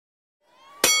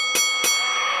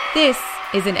This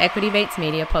is an Equity Beats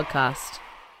Media podcast.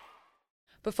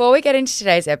 Before we get into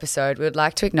today's episode, we would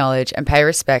like to acknowledge and pay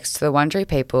respects to the Wurundjeri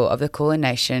people of the Kulin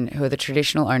Nation who are the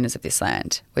traditional owners of this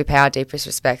land. We pay our deepest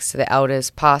respects to the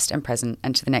elders, past and present,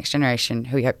 and to the next generation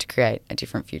who we hope to create a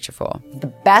different future for. The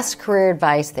best career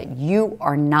advice that you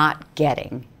are not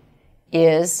getting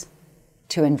is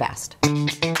to invest.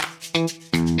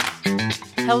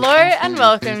 Hello and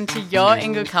welcome to Your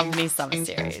In Good Company Summer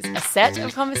Series, a set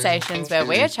of conversations where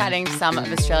we are chatting to some of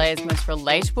Australia's most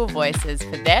relatable voices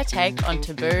for their take on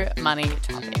taboo money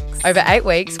topics. Over 8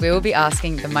 weeks, we will be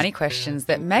asking the money questions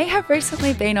that may have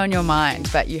recently been on your mind,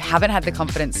 but you haven't had the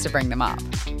confidence to bring them up.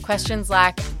 Questions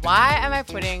like, why am I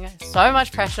putting so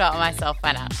much pressure on myself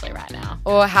financially right now?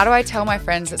 Or how do I tell my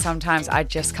friends that sometimes I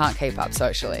just can't keep up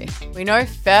socially? We know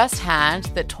firsthand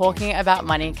that talking about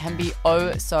money can be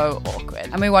oh so awkward.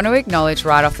 And we want to acknowledge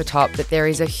right off the top that there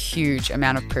is a huge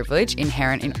amount of privilege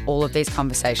inherent in all of these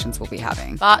conversations we'll be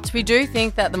having. But we do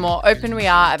think that the more open we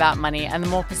are about money and the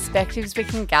more perspectives we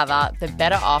can gather, the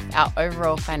better off our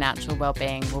overall financial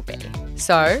well-being will be.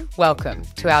 So, welcome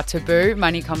to our Taboo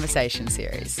Money Conversation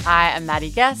series. I am Maddie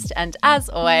Guest, and as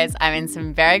always, I'm in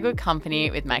some very good company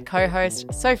with my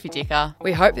co-host, Sophie Dicker.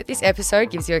 We hope that this episode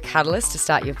gives you a catalyst to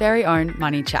start your very own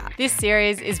money chat. This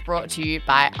series is brought to you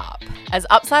by Up. As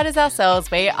Upsiders ourselves,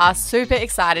 we are super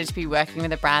excited to be working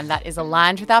with a brand that is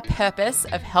aligned with our purpose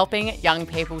of helping young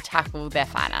people tackle their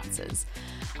finances.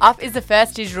 Up is the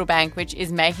first digital bank which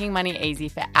is making money easy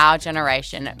for our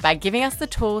generation by giving us the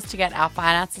tools to get our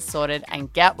finances sorted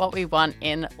and get what we want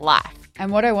in life.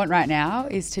 And what I want right now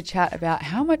is to chat about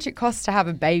how much it costs to have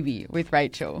a baby with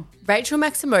Rachel. Rachel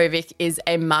Maksimovic is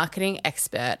a marketing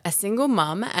expert, a single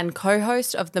mum and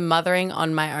co-host of the Mothering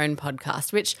on My Own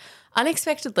podcast, which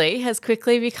unexpectedly has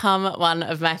quickly become one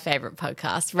of my favourite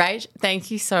podcasts. Rach,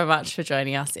 thank you so much for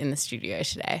joining us in the studio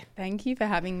today. Thank you for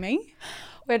having me.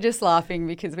 We're just laughing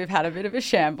because we've had a bit of a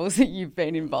shambles that you've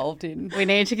been involved in. We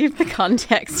need to give the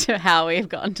context to how we've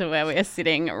gotten to where we're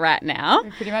sitting right now.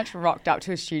 We pretty much rocked up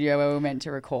to a studio where we were meant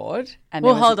to record. And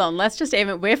well, hold on. Let's just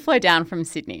we're flow down from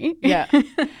Sydney. Yeah.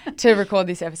 To record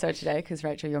this episode today because,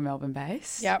 Rachel, you're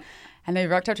Melbourne-based. Yep. And they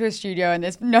rocked up to a studio and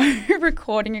there's no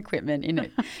recording equipment in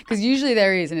it. Because usually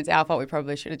there is, and it's our fault. We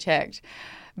probably should have checked.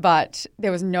 But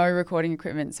there was no recording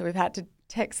equipment. So we've had to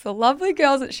text the lovely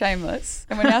girls at Shameless.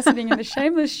 And we're now sitting in the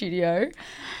Shameless studio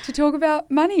to talk about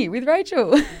money with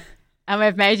Rachel. And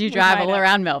we've made you drive all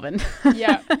around Melbourne.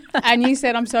 Yeah. And you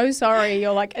said, I'm so sorry.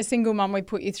 You're like a single mum. We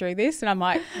put you through this. And I'm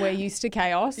like, we're used to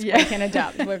chaos. Yeah. We can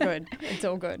adapt. We're good. It's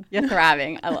all good. You're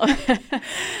thriving. I love it.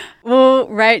 Well,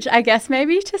 Rach, I guess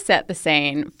maybe to set the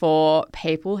scene for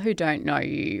people who don't know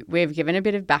you, we've given a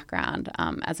bit of background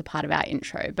as a part of our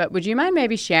intro. But would you mind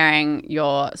maybe sharing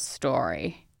your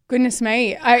story? Goodness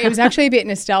me. It was actually a bit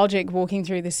nostalgic walking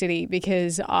through the city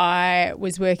because I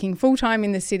was working full-time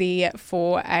in the city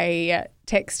for a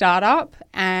tech startup,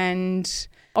 and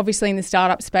obviously in the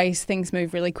startup space things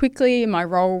move really quickly. My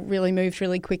role really moved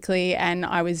really quickly and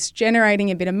I was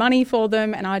generating a bit of money for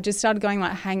them, and I just started going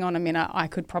like, hang on a minute, I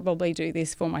could probably do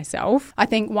this for myself. I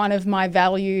think one of my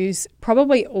values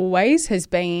probably always has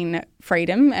been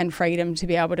freedom, and freedom to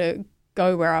be able to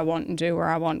go where I want and do where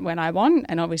I want when I want.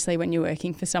 And obviously when you're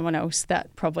working for someone else,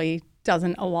 that probably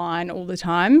doesn't align all the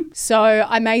time. So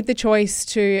I made the choice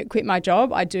to quit my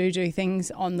job. I do things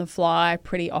on the fly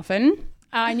pretty often.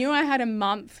 I knew I had a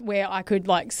month where I could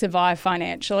survive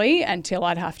financially until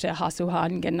I'd have to hustle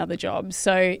hard and get another job.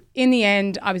 So in the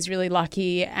end, I was really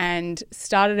lucky and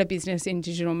started a business in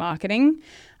digital marketing.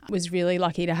 I was really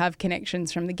lucky to have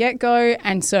connections from the get-go.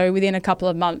 And so within a couple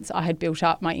of months, I had built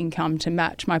up my income to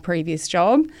match my previous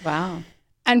job. Wow.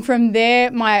 And from there,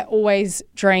 my always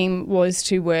dream was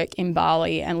to work in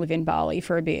Bali and live in Bali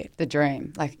for a bit. The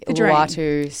dream. The dream.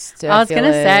 Uluwatu, I was going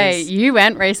to say, you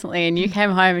went recently and you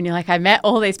came home and you're like, I met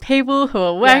all these people who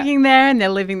are working there and they're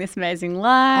living this amazing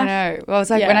life. I know. Well, I was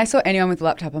like, when I saw anyone with a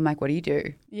laptop, I'm like, what do you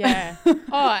do? Yeah.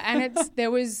 And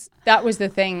that was the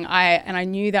thing. I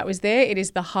knew that was there. It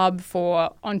is the hub for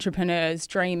entrepreneurs,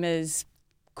 dreamers,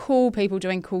 cool people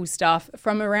doing cool stuff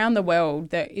from around the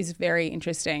world that is very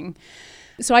interesting.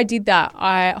 So I did that.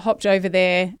 I hopped over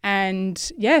there and,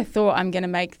 thought I'm going to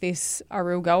make this a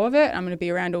real go of it. I'm going to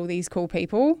be around all these cool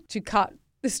people. To cut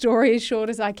the story as short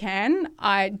as I can,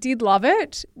 I did love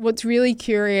it. What's really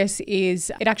curious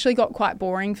is it actually got quite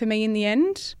boring for me in the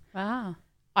end. Wow.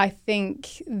 I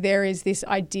think there is this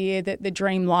idea that the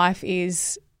dream life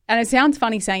is, and it sounds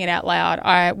funny saying it out loud,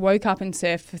 I woke up and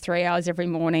surfed for 3 hours every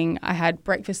morning. I had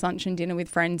breakfast, lunch and dinner with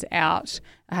friends out.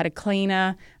 I had a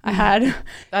cleaner. I had...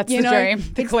 That's the dream,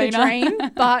 the cleaner. The dream.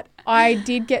 But I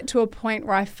did get to a point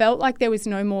where I felt like there was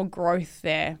no more growth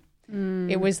there.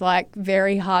 It was like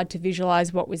very hard to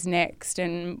visualize what was next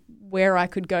and where I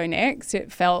could go next.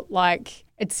 It felt like,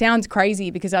 it sounds crazy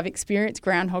because I've experienced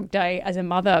Groundhog Day as a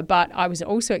mother, but I was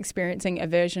also experiencing a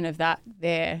version of that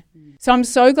there. So I'm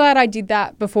so glad I did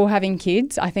that before having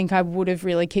kids. I think I would have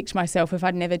really kicked myself if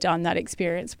I'd never done that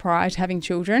experience prior to having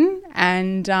children.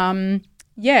 And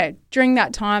during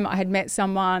that time I had met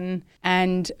someone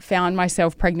and found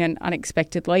myself pregnant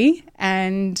unexpectedly.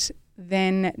 And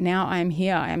then now I'm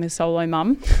here. I am a solo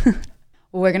mum.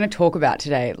 Well, we're going to talk about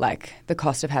today, like, the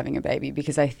cost of having a baby,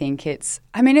 because I think it's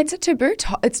a taboo.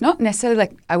 It's not necessarily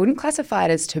like, I wouldn't classify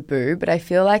it as taboo, but I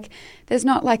feel like there's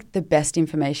not like the best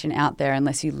information out there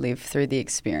unless you live through the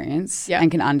experience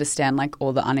and can understand like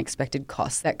all the unexpected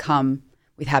costs that come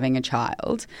with having a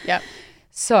child. Yep.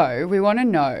 So we want to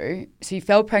know, so you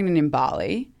fell pregnant in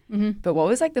Bali, but what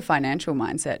was like the financial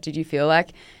mindset? Did you feel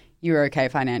like you were okay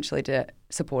financially to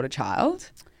support a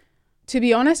child? To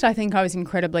be honest, I think I was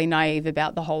incredibly naive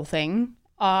about the whole thing.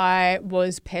 I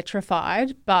was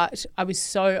petrified, but I was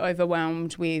so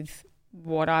overwhelmed with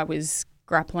what I was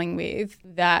grappling with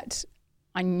that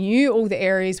I knew all the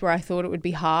areas where I thought it would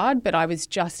be hard, but I was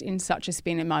just in such a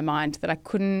spin in my mind that I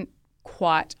couldn't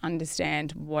quite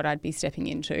understand what I'd be stepping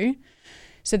into.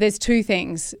 So there's two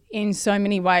things. In so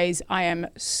many ways, I am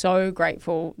so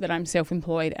grateful that I'm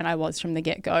self-employed, and I was from the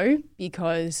get-go,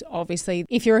 because obviously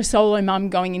if you're a solo mum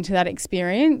going into that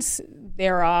experience,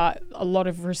 there are a lot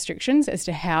of restrictions as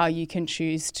to how you can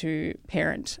choose to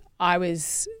parent. I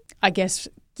was, I guess,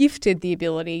 gifted the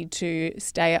ability to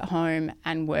stay at home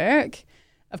and work.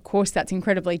 Of course, that's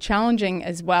incredibly challenging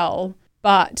as well,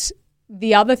 but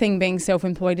the other thing being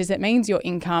self-employed is it means your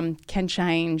income can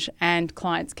change and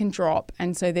clients can drop,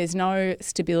 and so there's no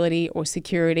stability or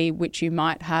security which you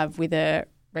might have with a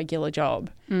regular job.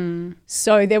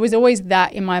 So there was always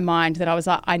that in my mind that I was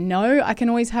like, I know I can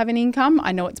always have an income.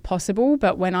 I know it's possible,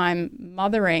 but when I'm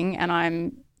mothering and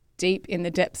I'm deep in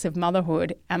the depths of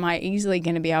motherhood, am I easily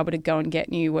going to be able to go and get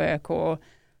new work or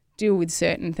deal with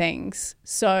certain things?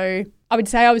 So I would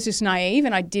say I was just naive,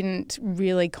 and I didn't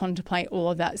really contemplate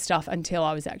all of that stuff until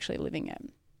I was actually living it.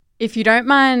 If you don't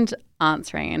mind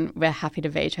answering, and we're happy to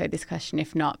veto this question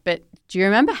if not, but do you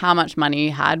remember how much money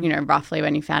you had, roughly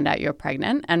when you found out you were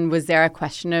pregnant? And was there a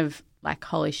question of like,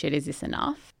 holy shit, is this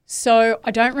enough? So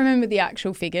I don't remember the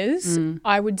actual figures.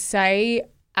 I would say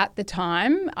at the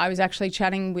time, I was actually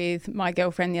chatting with my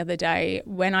girlfriend the other day.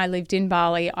 When I lived in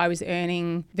Bali, I was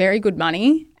earning very good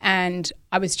money and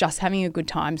I was just having a good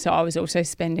time. So I was also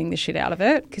spending the shit out of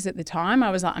it, because at the time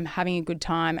I was like, I'm having a good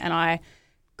time and I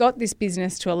got this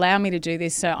business to allow me to do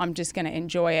this, so I'm just going to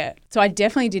enjoy it. So I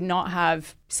definitely did not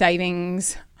have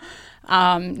savings,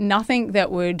 nothing that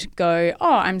would go,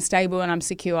 oh, I'm stable and I'm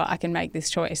secure, I can make this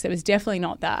choice. There was definitely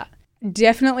not that.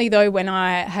 Definitely, though, when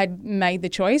I had made the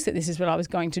choice that this is what I was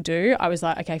going to do, I was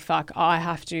like, okay, fuck, I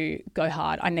have to go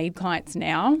hard. I need clients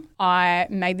now. I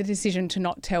made the decision to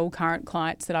not tell current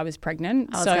clients that I was pregnant.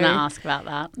 I was going to ask about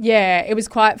that. Yeah, it was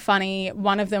quite funny.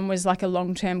 One of them was like a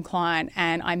long-term client,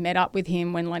 and I met up with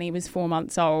him when Lenny was 4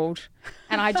 months old.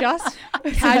 And I just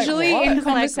casually like, in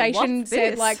conversation like,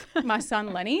 said, like, my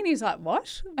son Lenny. And he's like,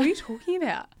 what? What are you talking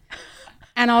about?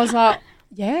 And I was like,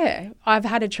 yeah, I've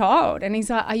had a child. And he's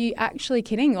like, are you actually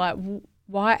kidding? Like,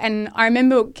 why? And I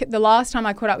remember the last time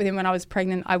I caught up with him when I was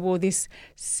pregnant, I wore this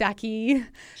sacky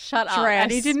Shut dress. up.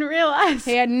 And he didn't realise.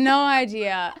 He had no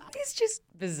idea. It's just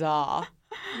bizarre.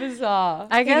 Bizarre.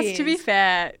 I guess to be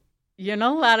fair, you're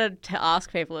not allowed to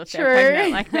ask people if True. they're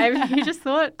pregnant. Like, maybe you just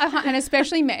thought. And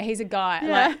especially Matt, he's a guy.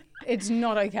 Yeah. Like, it's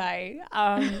not okay.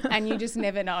 And you just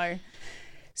never know.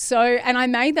 So, and I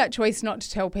made that choice not to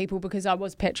tell people because I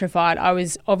was petrified. I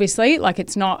was obviously, like,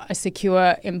 it's not a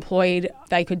secure employed,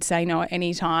 they could say no at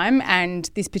any time.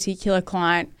 And this particular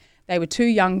client, they were two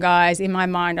young guys. In my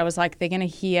mind, I was like, they're going to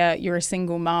hear you're a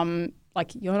single mum,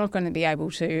 like, you're not going to be able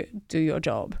to do your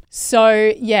job.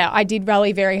 So, yeah, I did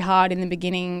rally very hard in the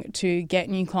beginning to get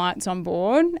new clients on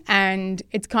board. And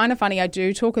it's kind of funny, I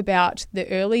do talk about the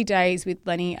early days with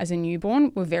Lenny as a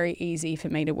newborn were very easy for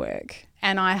me to work.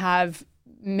 And I have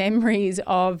memories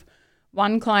of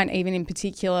one client even in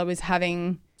particular was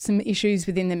having some issues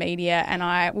within the media, and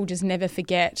I will just never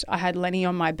forget, I had Lenny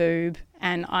on my boob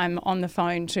and I'm on the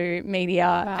phone to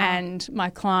media and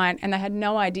my client, and they had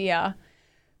no idea.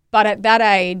 But at that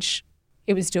age,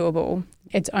 it was doable.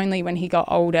 It's only when he got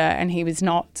older and he was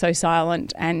not so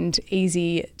silent and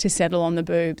easy to settle on the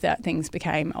boob that things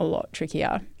became a lot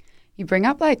trickier. You bring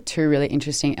up like two really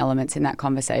interesting elements in that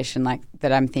conversation, like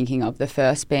that I'm thinking of. The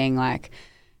first being like,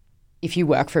 if you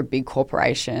work for a big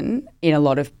corporation, in a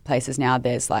lot of places now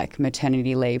there's like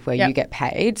maternity leave where you get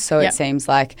paid. So it seems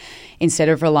like instead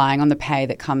of relying on the pay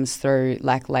that comes through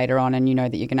like later on and you know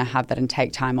that you're going to have that and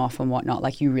take time off and whatnot,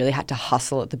 like you really had to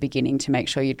hustle at the beginning to make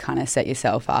sure you'd kind of set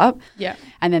yourself up. Yeah.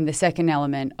 And then the second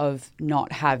element of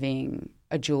not having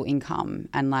a dual income,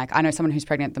 and like I know someone who's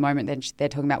pregnant at the moment, they're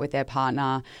talking about with their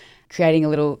partner creating a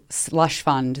little slush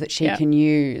fund that she can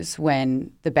use when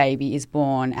the baby is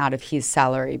born out of his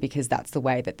salary, because that's the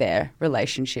way that their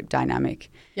relationship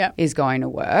dynamic is going to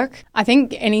work. I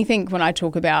think anything when I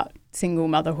talk about single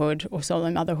motherhood or solo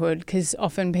motherhood, because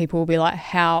often people will be like,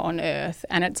 how on earth?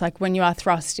 And it's like when you are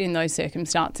thrust in those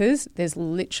circumstances, there's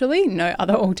literally no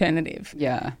other alternative.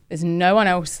 Yeah. There's no one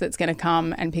else that's going to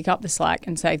come and pick up the slack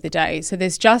and save the day. So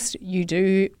there's just you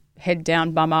do head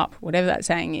down, bum up, whatever that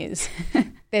saying is.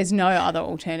 There's no other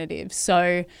alternative.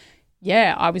 So,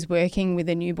 yeah, I was working with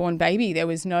a newborn baby. There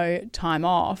was no time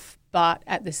off. But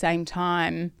at the same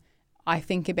time, I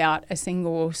think about a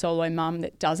single or solo mum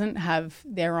that doesn't have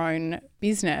their own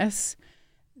business.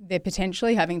 They're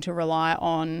potentially having to rely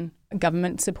on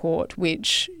government support,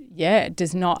 which,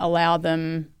 does not allow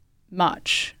them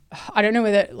much. I don't know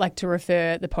whether to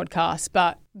refer the podcast,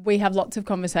 but we have lots of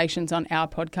conversations on our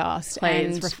podcast.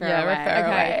 Please refer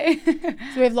away.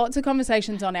 So we have lots of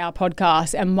conversations on our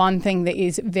podcast, and one thing that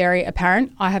is very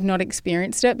apparent, I have not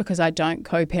experienced it because I don't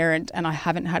co-parent and I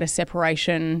haven't had a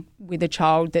separation with a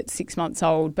child that's 6 months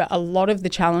old, but a lot of the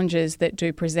challenges that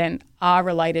do present are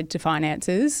related to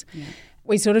finances. Yeah.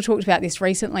 We sort of talked about this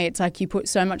recently. It's like you put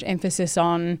so much emphasis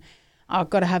on I've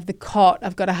got to have the cot,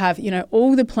 I've got to have,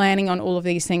 all the planning on all of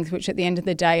these things, which at the end of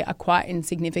the day are quite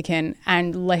insignificant,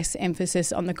 and less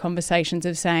emphasis on the conversations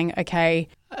of saying, okay,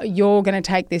 you're going to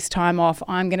take this time off,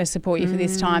 I'm going to support you for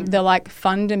this time. They're like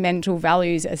fundamental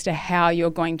values as to how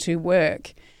you're going to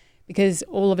work, because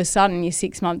all of a sudden you're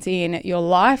 6 months in, your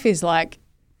life is like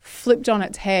flipped on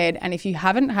its head, and if you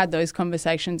haven't had those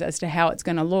conversations as to how it's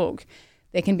going to look,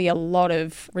 there can be a lot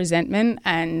of resentment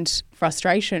and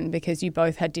frustration because you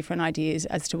both had different ideas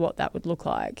as to what that would look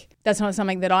like. That's not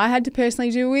something that I had to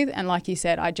personally deal with. And like you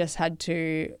said, I just had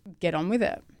to get on with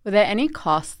it. Were there any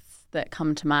costs that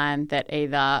come to mind that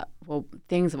either,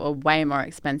 things that were way more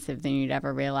expensive than you'd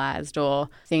ever realised, or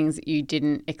things that you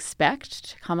didn't expect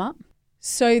to come up?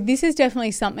 So this is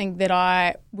definitely something that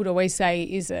I would always say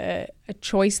is a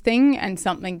choice thing, and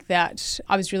something that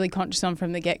I was really conscious on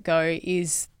from the get-go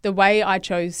is the way I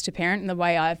chose to parent and the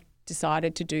way I've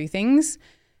decided to do things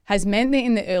has meant that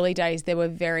in the early days there were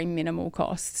very minimal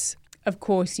costs. Of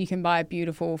course, you can buy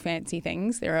beautiful, fancy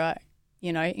things. There are,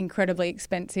 incredibly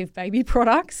expensive baby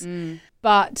products.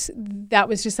 But that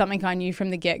was just something I knew from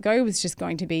the get-go was just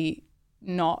going to be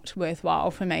not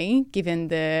worthwhile for me given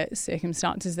the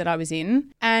circumstances that I was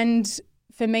in. And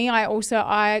for me,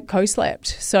 I co-slept.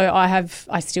 So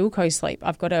I still co-sleep.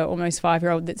 I've got an almost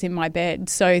 5-year-old that's in my bed.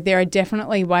 So there are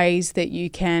definitely ways that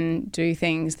you can do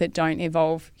things that don't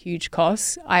involve huge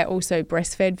costs. I also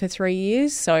breastfed for 3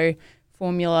 years, so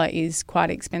formula is quite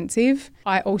expensive.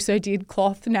 I also did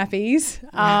cloth nappies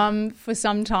for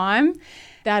some time.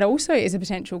 That also is a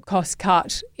potential cost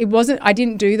cut. I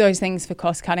didn't do those things for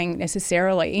cost cutting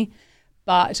necessarily,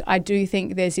 but I do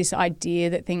think there's this idea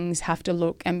that things have to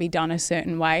look and be done a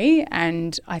certain way.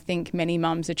 And I think many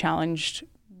mums are challenged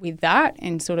with that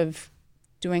and sort of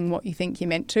doing what you think you're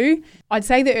meant to. I'd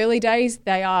say the early days,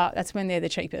 that's when they're the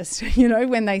cheapest,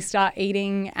 when they start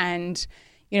eating. And,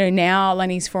 now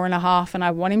Lenny's 4.5 and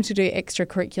I want him to do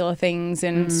extracurricular things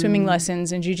and swimming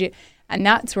lessons and jiu-jitsu. And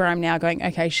that's where I'm now going,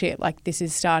 okay, shit, like this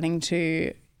is starting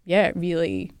to,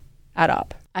 really add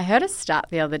up. I heard a stat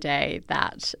the other day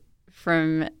that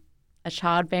from a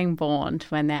child being born to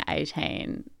when they're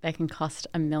 18, they can cost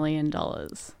 $1 million.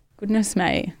 Goodness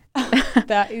me.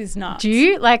 That is nuts. Do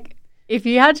you, if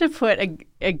you had to put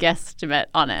a guesstimate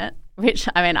on it, which,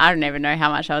 I don't even know how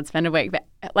much I would spend a week, but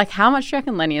how much do you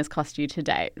reckon Lenny has cost you to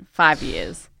date? 5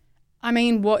 years?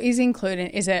 What is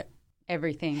included? Is it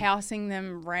everything? Housing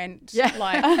them, rent, is it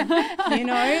putting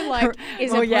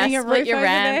a roof over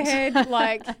their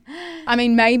head?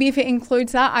 Maybe if it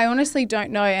includes that, I honestly don't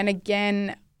know. And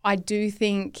again, I do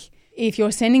think if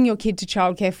you're sending your kid to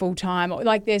childcare full time,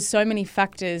 there's so many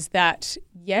factors that,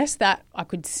 yes, that I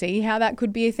could see how that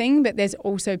could be a thing, but there's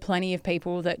also plenty of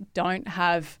people that don't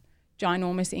have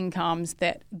ginormous incomes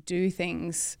that do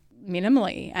things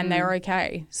minimally and they're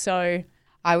okay. So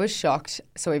I was shocked.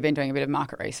 So we've been doing a bit of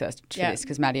market research for this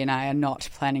because Maddie and I are not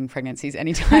planning pregnancies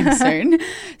anytime soon.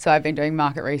 So I've been doing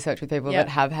market research with people that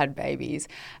have had babies.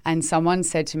 And someone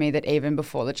said to me that even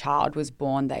before the child was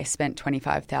born, they spent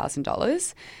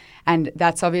 $25,000. And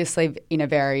that's obviously in a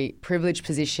very privileged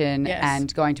position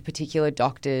and going to particular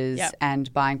doctors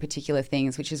and buying particular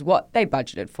things, which is what they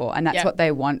budgeted for. And that's what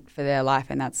they want for their life.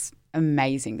 And that's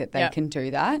amazing that they can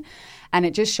do that. And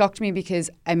it just shocked me because,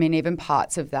 I mean, even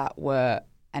parts of that were,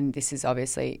 and this is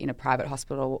obviously in a private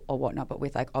hospital or whatnot, but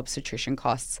with like obstetrician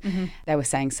costs, they were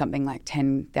saying something like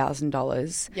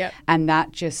 $10,000. Yep. And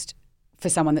that just, for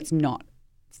someone that's not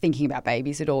thinking about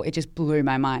babies at all, it just blew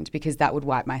my mind because that would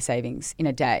wipe my savings in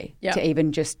a day to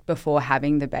even just before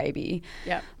having the baby.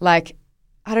 Yep. Like,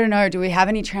 I don't know, do we have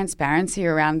any transparency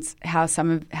around how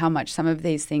much some of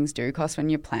these things do cost when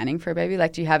you're planning for a baby?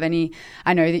 Like, do you have any,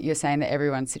 I know that you're saying that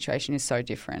everyone's situation is so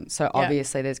different. So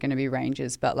obviously there's going to be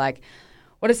ranges, but like,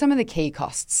 what are some of the key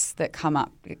costs that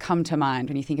come to mind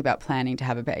when you think about planning to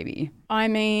have a baby? I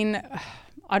mean,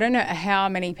 I don't know how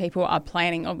many people are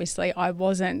planning. Obviously, I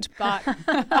wasn't, but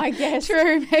I guess.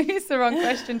 True, maybe it's the wrong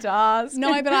question to ask.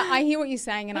 No, but I hear what you're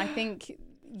saying, and I think,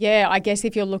 I guess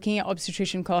if you're looking at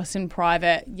obstetrician costs in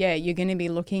private, you're going to be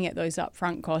looking at those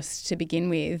upfront costs to begin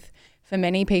with. For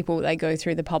many people, they go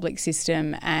through the public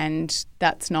system and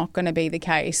that's not going to be the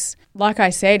case. Like I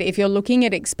said, if you're looking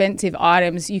at expensive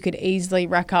items, you could easily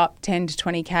rack up 10 to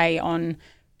 20K on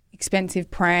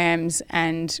expensive prams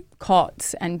and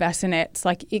cots and bassinets.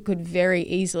 Like, it could very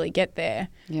easily get there.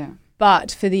 Yeah.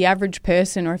 But for the average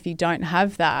person, or if you don't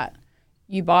have that,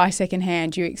 you buy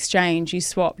secondhand, you exchange, you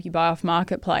swap, you buy off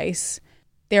marketplace.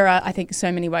 There are, I think,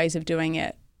 so many ways of doing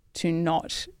it to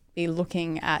not be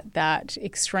looking at that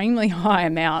extremely high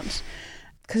amount,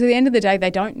 because at the end of the day, they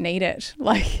don't need it.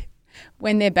 Like,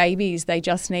 when they're babies, they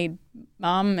just need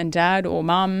mum and dad, or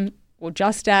mum or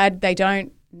just dad. They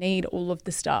don't need all of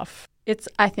the stuff. It's,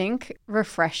 I think,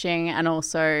 refreshing and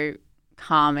also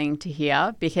calming to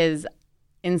hear, because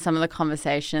in some of the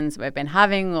conversations we've been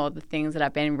having or the things that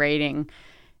I've been reading,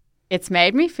 it's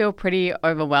made me feel pretty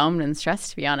overwhelmed and stressed,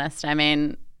 to be honest. I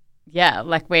mean,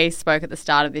 like we spoke at the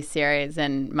start of this series,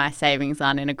 and my savings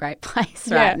aren't in a great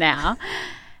place right now.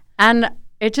 And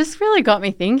it just really got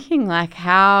me thinking, like,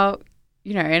 how,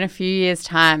 in a few years'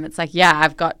 time, it's like,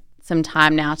 I've got some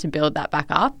time now to build that back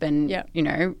up and,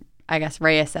 I guess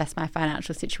reassess my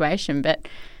financial situation. But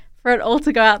for it all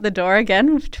to go out the door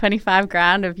again with 25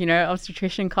 grand of,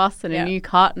 obstetrician costs and a new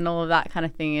cot and all of that kind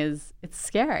of thing it's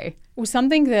scary. Well,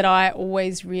 something that I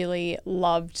always really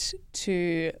loved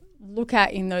to look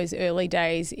at in those early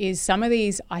days is some of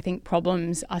these, I think,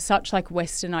 problems are such like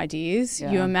Western ideas.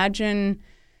 Yeah. You imagine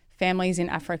families in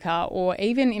Africa, or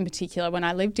even in particular when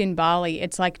I lived in Bali,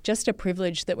 it's like just a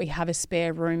privilege that we have a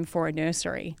spare room for a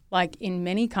nursery. Like, in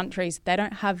many countries, they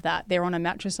don't have that. They're on a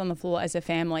mattress on the floor as a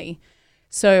family.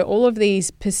 So all of these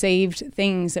perceived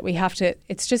things that we have to,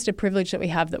 it's just a privilege that we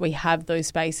have those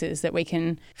spaces, that we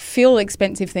can fill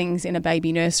expensive things in a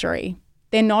baby nursery.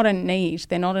 They're not a need.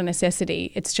 They're not a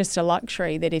necessity. It's just a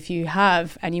luxury that if you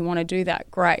have and you want to do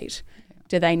that, great.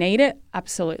 Do they need it?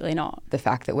 Absolutely not. The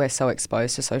fact that we're so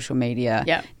exposed to social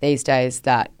media these days,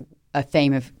 that a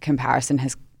theme of comparison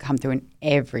has come through in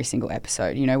every single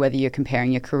episode. Whether you're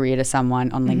comparing your career to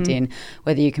someone on LinkedIn,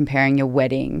 whether you're comparing your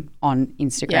wedding on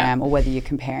Instagram, or whether you're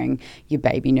comparing your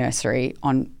baby nursery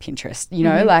on Pinterest.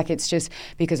 Like, it's just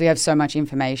because we have so much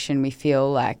information, we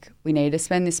feel like we need to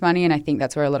spend this money. And I think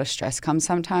that's where a lot of stress comes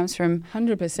sometimes from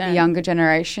 100%. The younger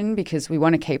generation, because we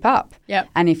want to keep up. Yep.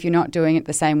 And if you're not doing it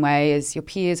the same way as your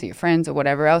peers or your friends or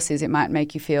whatever else is, it might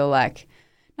make you feel like,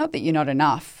 not that you're not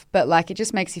enough, but like, it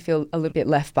just makes you feel a little bit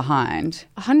left behind.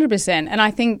 100%. And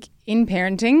I think in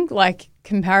parenting, like,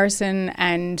 comparison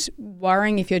and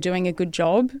worrying if you're doing a good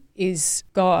job is,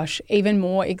 even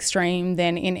more extreme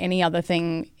than in any other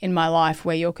thing in my life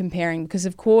where you're comparing, because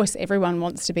of course everyone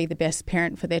wants to be the best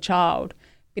parent for their child.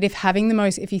 But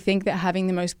if you think that having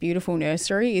the most beautiful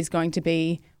nursery is going to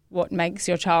be what makes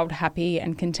your child happy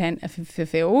and content and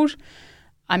fulfilled,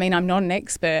 I mean, I'm not an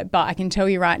expert, but I can tell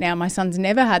you right now, my son's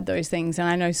never had those things. And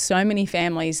I know so many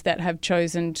families that have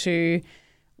chosen to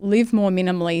live more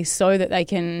minimally so that they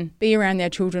can be around their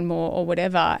children more or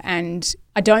whatever. And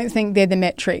I don't think they're the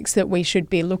metrics that we should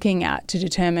be looking at to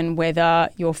determine whether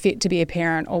you're fit to be a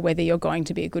parent or whether you're going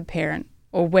to be a good parent,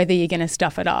 or whether you're going to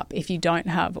stuff it up if you don't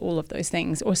have all of those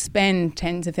things or spend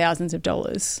tens of thousands of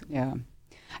dollars. Yeah.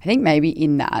 I think maybe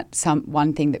in that,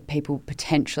 one thing that people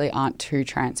potentially aren't too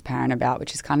transparent about,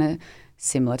 which is kind of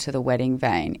similar to the wedding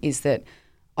vein, is that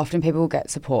often people will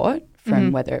get support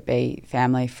from whether it be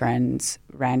family, friends,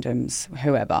 randoms,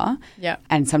 whoever. Yeah.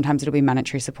 And sometimes it'll be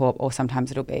monetary support, or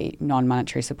sometimes it'll be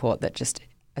non-monetary support that just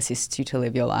assists you to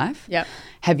live your life. Yeah.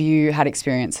 Have you had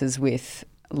experiences with,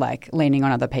 like, leaning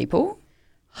on other people?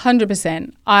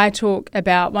 100%. I talk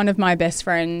about one of my best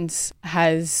friends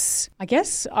has, I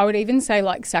guess I would even say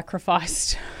like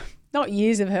sacrificed, not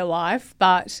years of her life,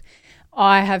 but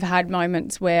I have had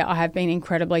moments where I have been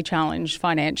incredibly challenged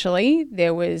financially.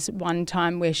 There was one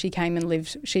time where she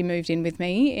moved in with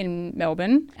me in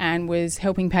Melbourne and was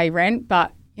helping pay rent.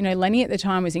 But, you know, Lenny at the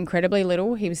time was incredibly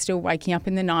little. He was still waking up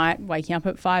in the night, waking up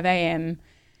at 5 a.m.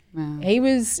 Wow. He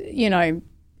was, you know,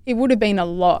 it would have been a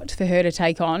lot for her to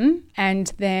take on.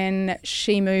 And then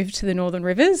she moved to the Northern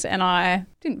Rivers and I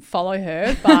didn't follow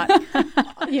her, but,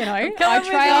 you know,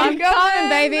 I trailed. Come,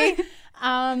 baby.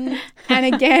 And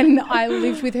again, I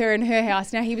lived with her in her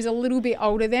house. Now, he was a little bit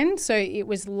older then, so it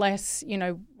was less, you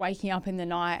know, waking up in the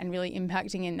night and really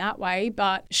impacting in that way.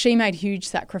 But she made huge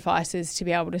sacrifices to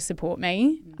be able to support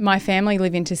me. My family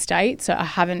live interstate, so I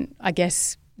haven't, I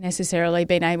guess, necessarily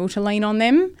been able to lean on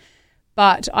them.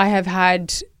 But I have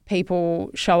had people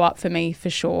show up for me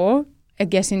for sure. I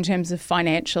guess in terms of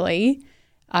financially,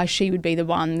 she would be the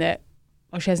one that,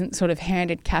 well, she hasn't sort of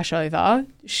handed cash over.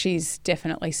 She's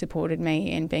definitely supported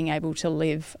me in being able to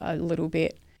live a little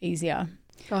bit easier.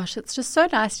 Gosh, it's just so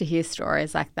nice to hear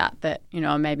stories like that, you know,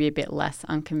 are maybe a bit less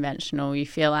unconventional. You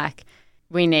feel like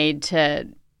we need to,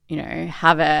 you know,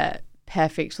 have a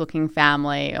perfect looking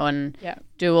family and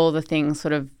do all the things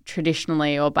sort of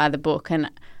traditionally or by the book. And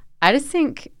I just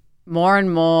think more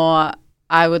and more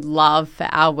I would love for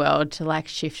our world to like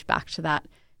shift back to that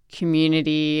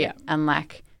community and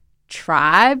like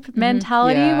tribe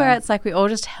mentality where it's like we all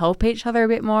just help each other a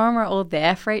bit more and we're all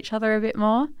there for each other a bit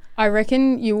more. I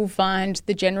reckon you will find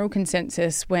the general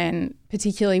consensus when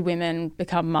particularly women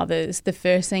become mothers, the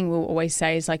first thing we'll always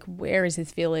say is like, where is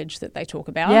this village that they talk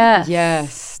about?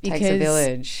 Yes, takes a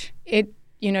village.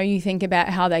 You know, you think about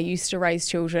how they used to raise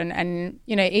children and,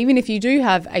 you know, even if you do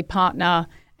have a partner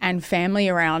and family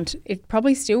around, it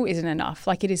probably still isn't enough.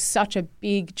 Like it is such a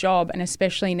big job, and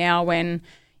especially now when,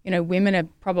 you know, women are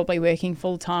probably working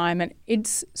full time and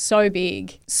it's so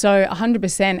big. So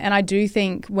 100%. And I do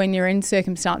think when you're in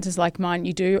circumstances like mine,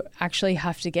 you do actually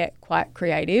have to get quite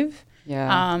creative.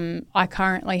 Yeah. I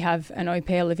currently have an au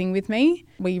pair living with me.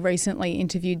 We recently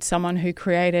interviewed someone who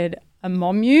created a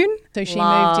mommune. So she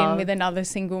moved in with another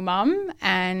single mum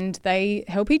and they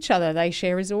help each other. They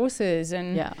share resources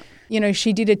and you know,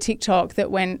 she did a TikTok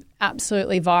that went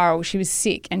absolutely viral. She was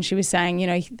sick and she was saying, you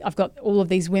know, I've got all of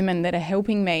these women that are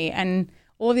helping me, and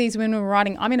all of these women were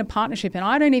writing, I'm in a partnership and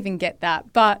I don't even get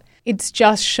that. But it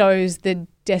just shows the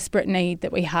desperate need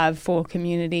that we have for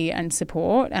community and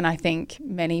support, and I think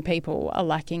many people are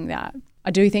lacking that.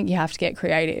 I do think you have to get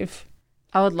creative.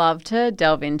 I would love to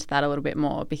delve into that a little bit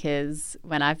more because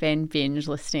when I've been binge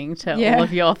listening to all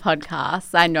of your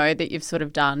podcasts, I know that you've sort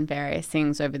of done various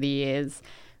things over the years.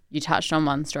 You touched on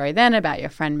one story then about your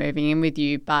friend moving in with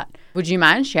you, but would you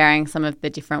mind sharing some of the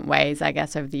different ways, I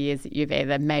guess, over the years that you've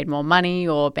either made more money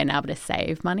or been able to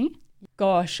save money?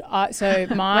 Gosh, so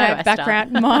my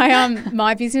background,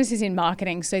 my business is in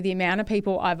marketing. So the amount of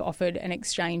people I've offered an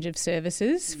exchange of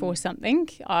services for something,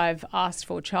 I've asked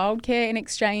for childcare in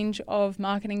exchange of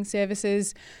marketing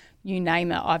services. You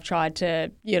name it, I've tried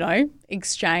to, you know,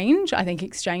 exchange. I think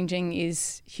exchanging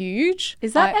is huge.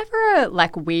 Is that ever a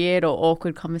like weird or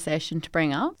awkward conversation to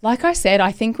bring up? Like I said,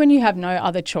 I think when you have no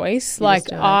other choice,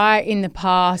 like I in the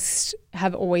past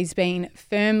have always been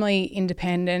firmly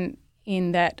independent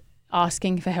in that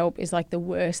asking for help is like the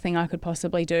worst thing I could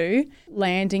possibly do.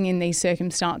 Landing in these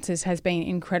circumstances has been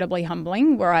incredibly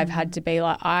humbling where I've had to be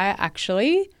like, I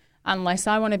actually, unless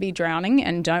I want to be drowning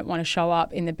and don't want to show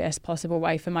up in the best possible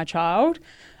way for my child,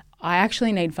 I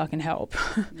actually need fucking help.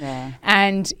 Yeah.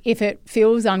 And if it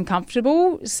feels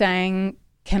uncomfortable saying,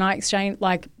 can I exchange,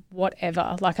 like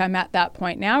whatever, like I'm at that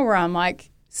point now where I'm like,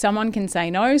 someone can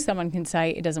say no, someone can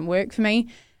say it doesn't work for me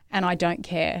and I don't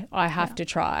care. I have to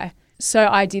try. So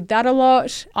I did that a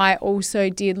lot. I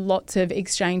also did lots of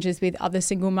exchanges with other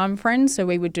single mum friends. So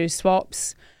we would do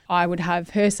swaps. I would have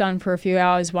her son for a few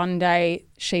hours one day,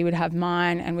 she would have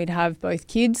mine, and we'd have both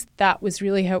kids. That was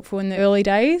really helpful in the early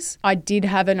days. I did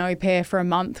have an au pair for a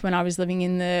month when I was living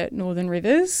in the Northern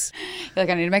Rivers. You're like,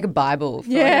 I need to make a Bible for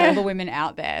like all the women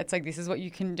out there. It's like, this is what you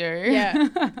can do. Yeah.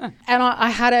 And I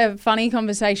had a funny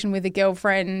conversation with a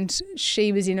girlfriend.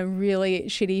 She was in a really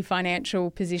shitty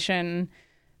financial position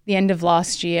the end of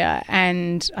last year,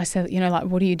 and I said, you know, like,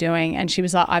 what are you doing? And she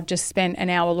was like, I've just spent an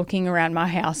hour looking around my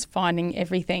house finding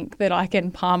everything that I can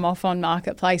palm off on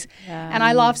Marketplace. Yeah. And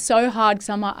I laughed so hard because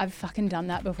I'm like, I've fucking done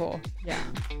that before. Yeah.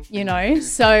 You know,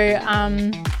 so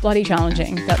bloody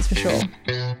challenging, that's for sure.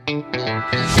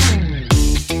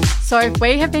 So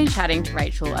we have been chatting to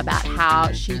Rachel about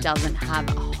how she doesn't have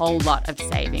a whole lot of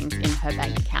savings in her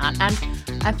bank account. And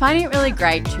I'm finding it really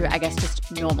great to, I guess, just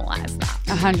normalise that.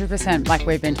 100%, like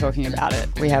we've been talking about it.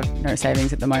 We have no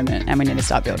savings at the moment and we need to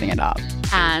start building it up.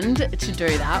 And to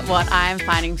do that, what I am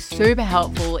finding super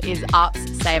helpful is Up's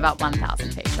Save Up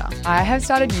 1000 feature. I have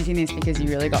started using this because you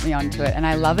really got me onto it and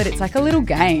I love it. It's like a little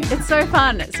game. It's so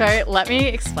fun. So let me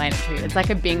explain it to you. It's like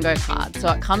a bingo card. So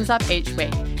it comes up each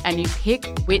week and you pick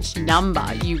which number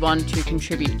you want to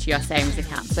contribute to your savings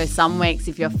account. So some weeks,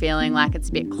 if you're feeling like it's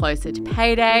a bit closer to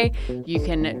payday, you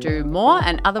can do more.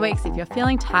 And other weeks, if you're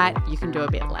feeling tight, you can do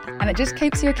a bit less. And it just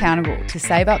keeps you accountable to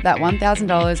save up that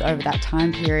 $1,000 over that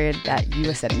time period that you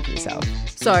are setting for yourself.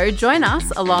 So join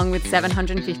us along with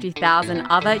 750,000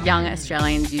 other young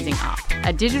Australians using Up,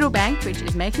 a digital bank which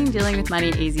is making dealing with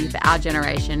money easy for our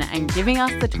generation and giving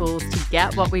us the tools to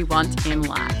get what we want in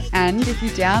life. And if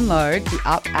you download the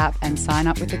Up app and sign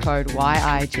up with the code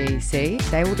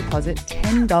YIGC, they will deposit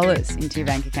 $10 into your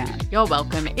bank account. You're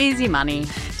welcome. Easy money.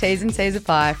 T's and C's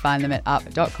apply. Find them at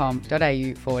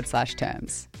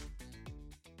up.com.au/terms.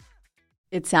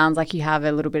 It sounds like you have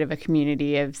a little bit of a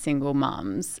community of single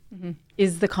mums. Mm-hmm.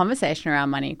 Is the conversation around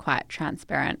money quite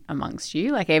transparent amongst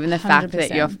you? Like even the 100%. Fact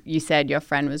that you said your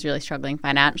friend was really struggling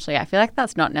financially, I feel like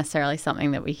that's not necessarily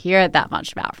something that we hear that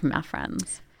much about from our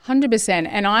friends. 100%.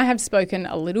 And I have spoken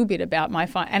a little bit about my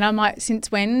and I'm like,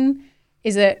 since when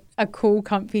is it a cool,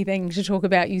 comfy thing to talk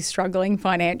about you struggling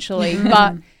financially?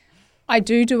 But I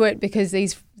do it because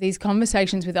these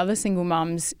conversations with other single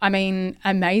mums, I mean,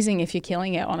 amazing if you're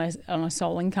killing it on a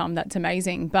sole income, that's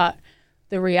amazing. But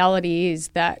the reality is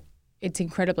that it's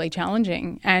incredibly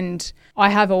challenging. And I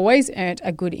have always earned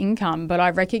a good income, but I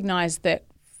recognise that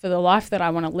for the life that I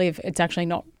want to live, it's actually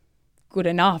not good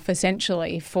enough,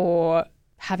 essentially, for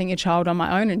having a child on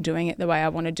my own and doing it the way I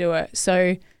want to do it.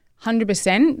 So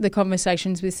 100% the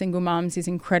conversations with single mums is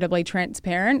incredibly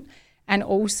transparent. And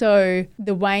also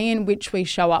the way in which we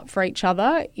show up for each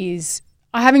other is,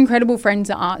 I have incredible friends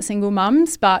that aren't single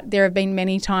mums, but there have been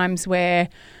many times where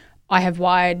I have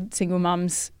wired single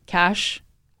mums cash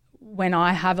when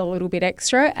I have a little bit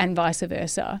extra and vice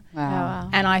versa. Wow.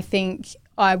 And I think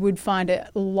I would find it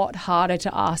a lot harder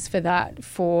to ask for that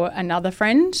for another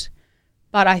friend.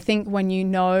 But I think when you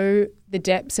know the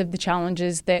depths of the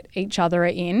challenges that each other are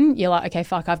in, you're like, okay,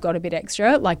 fuck, I've got a bit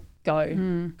extra, like go.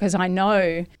 Because I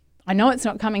know it's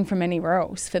not coming from anywhere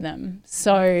else for them.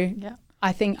 So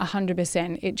I think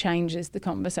 100% it changes the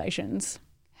conversations.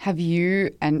 Have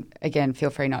you, and again, feel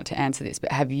free not to answer this,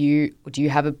 but do you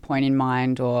have a point in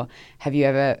mind, or have you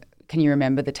ever, can you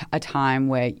remember a time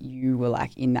where you were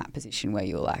like in that position where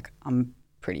you were like, I'm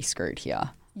pretty screwed here?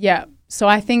 Yeah. So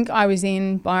I think I was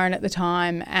in Byron at the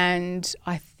time and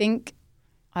I think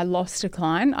I lost a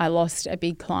client. I lost a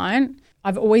big client.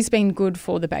 I've always been good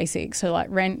for the basics, so like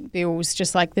rent, bills,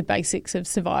 just like the basics of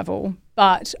survival.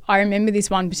 But I remember this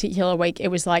one particular week, it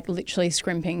was like literally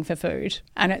scrimping for food.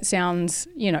 And it sounds,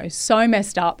 so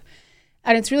messed up.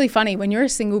 And it's really funny when you're a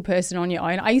single person on your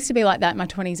own. I used to be like that in my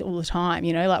 20s all the time,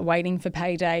 like waiting for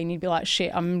payday and you'd be like,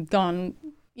 shit, I'm gone,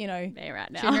 me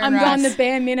right now. I'm gone the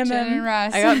bare minimum.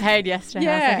 I got paid yesterday.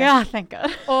 Yeah. I was like, thank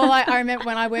God. Or like I remember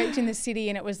when I worked in the city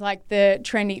and it was like the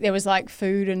trendy, there was like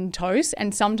food and toast,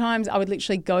 and sometimes I would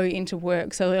literally go into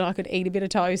work so that I could eat a bit of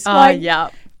toast.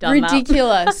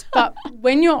 Ridiculous. But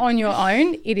when you're on your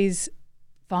own, it is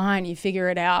fine. You figure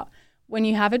it out. When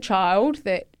you have a child,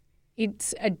 that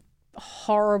it's a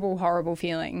horrible, horrible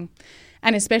feeling.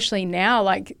 And especially now,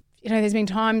 like, there's been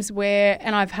times where,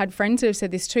 and I've had friends who have said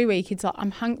this too, where your kid's like,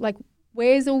 I'm hungry, like,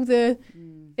 where's all the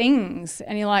things?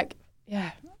 And you're like,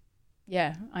 yeah,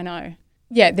 I know.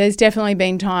 Yeah, there's definitely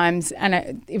been times,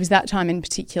 and it was that time in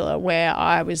particular where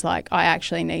I was like, I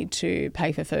actually need to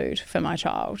pay for food for my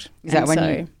child. Is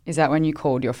that when you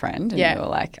called your friend and you were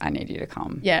like, I need you to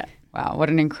come? Yeah. Wow, what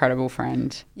an incredible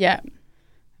friend. Yeah.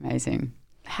 Amazing.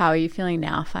 How are you feeling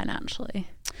now financially?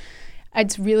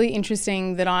 It's really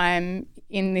interesting that I'm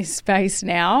in this space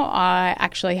now. I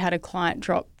actually had a client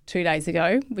drop 2 days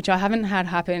ago, which I haven't had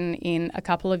happen in a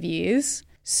couple of years.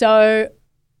 So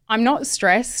I'm not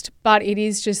stressed, but it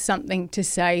is just something to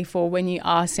say for when you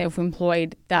are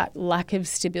self-employed, that lack of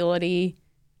stability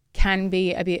can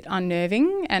be a bit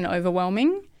unnerving and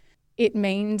overwhelming. It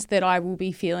means that I will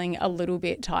be feeling a little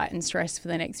bit tight and stressed for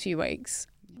the next few weeks.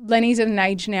 Lenny's at an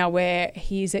age now where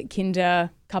he's at kinder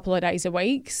a couple of days a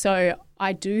week, so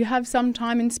I do have some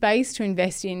time and space to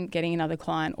invest in getting another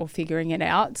client or figuring it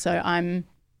out. So I'm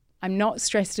not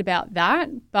stressed about that,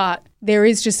 but there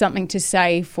is just something to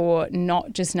say for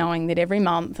not just knowing that every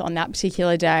month on that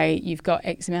particular day you've got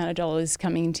X amount of dollars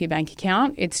coming into your bank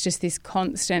account. It's just this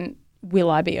constant will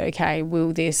I be okay?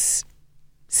 Will this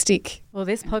stick? Well,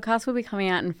 this podcast will be coming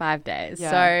out in 5 days.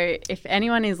 Yeah. So if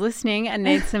anyone is listening and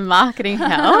needs some marketing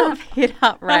help, hit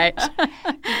up Rach.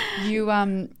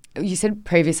 You said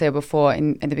previously or before at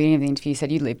the beginning of the interview, you said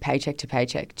you live paycheck to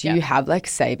paycheck. Do you have like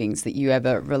savings that you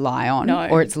ever rely on? No.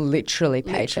 Or it's literally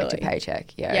paycheck to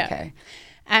paycheck? Yeah, okay.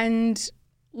 And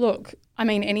look, I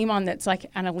mean, anyone that's like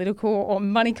analytical or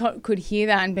money could hear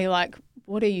that and be like,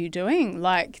 what are you doing?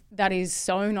 Like, that is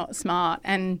so not smart.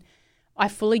 And I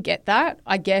fully get that.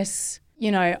 I guess,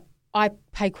 I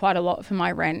pay quite a lot for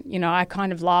my rent. I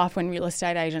kind of laugh when real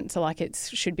estate agents are like, it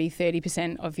should be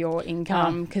 30% of your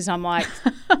income, because I'm like,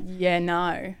 yeah,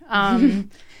 no.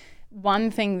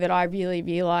 One thing that I really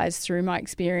realised through my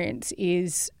experience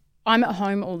is I'm at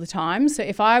home all the time. So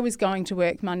if I was going to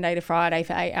work Monday to Friday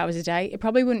for 8 hours a day, it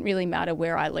probably wouldn't really matter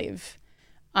where I live.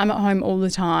 I'm at home all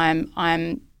the time.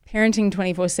 I'm parenting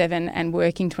 24/7 and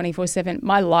working 24/7.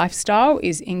 My lifestyle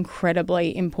is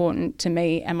incredibly important to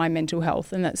me and my mental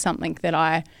health, and that's something that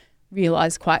I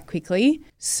realised quite quickly.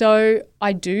 So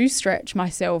I do stretch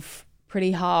myself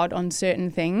pretty hard on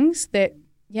certain things that,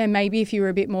 maybe if you were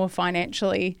a bit more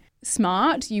financially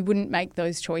smart, you wouldn't make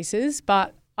those choices.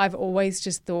 But I've always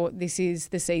just thought this is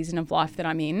the season of life that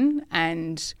I'm in,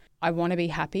 and I want to be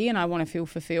happy and I want to feel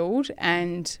fulfilled,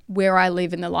 and where I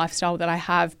live and the lifestyle that I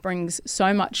have brings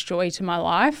so much joy to my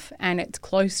life, and it's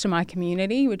close to my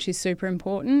community, which is super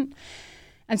important.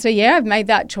 And so, I've made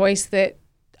that choice that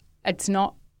it's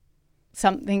not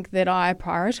something that I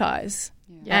prioritise.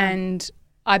 Yeah. And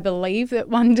I believe that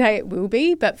one day it will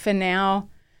be, but for now,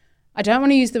 I don't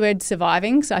want to use the word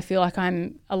surviving because I feel like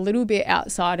I'm a little bit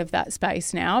outside of that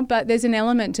space now, but there's an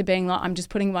element to being like, I'm just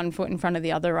putting one foot in front of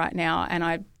the other right now,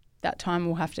 and that time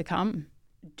will have to come.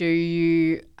 Do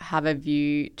you have a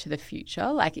view to the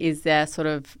future? Like, is there sort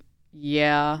of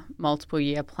multiple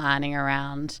year planning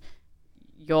around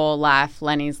your life,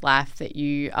 Lenny's life, that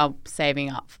you are saving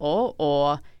up for?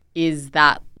 Or is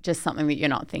that just something that you're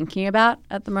not thinking about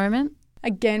at the moment?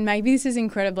 Again, maybe this is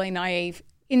incredibly naive.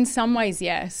 In some ways,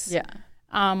 yes. Yeah.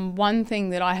 One thing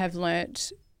that I have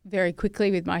learnt very quickly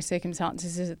with my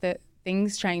circumstances is that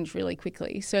things change really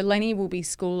quickly. So Lenny will be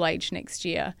school age next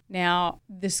year. Now,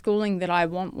 the schooling that I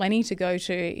want Lenny to go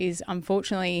to is,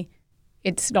 unfortunately,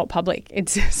 it's not public.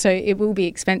 So it will be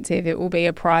expensive. It will be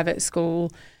a private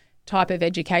school type of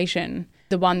education.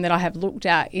 The one that I have looked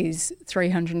at is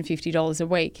 $350 a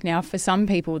week. Now, for some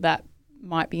people, that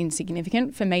might be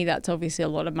insignificant. For me, that's obviously a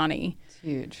lot of money. It's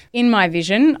huge. In my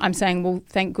vision, I'm saying, well,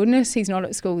 thank goodness he's not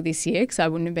at school this year because I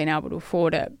wouldn't have been able to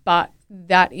afford it. But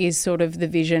that is sort of the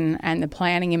vision and the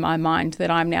planning in my mind that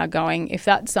I'm now going, if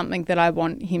that's something that I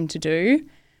want him to do,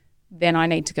 then I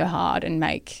need to go hard and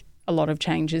make a lot of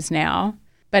changes now.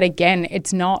 But again,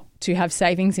 it's not to have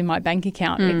savings in my bank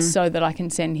account. It's so that I can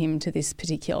send him to this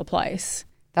particular place.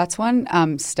 That's one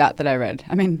stat that I read.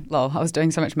 I mean, I was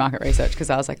doing so much market research because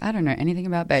I was like, I don't know anything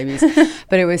about babies.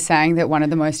 But it was saying that one of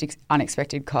the most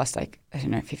unexpected costs,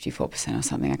 54% or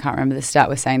something, I can't remember the stat,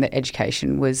 was saying that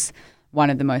education was one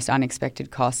of the most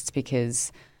unexpected costs,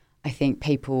 because I think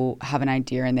people have an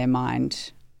idea in their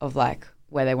mind of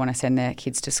where they want to send their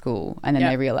kids to school, and then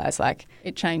they realise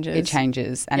it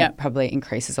changes and it probably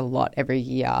increases a lot every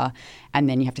year, and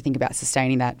then you have to think about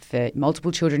sustaining that for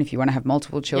multiple children if you want to have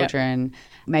multiple children.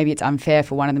 Maybe it's unfair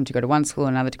for one of them to go to one school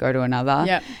and another to go to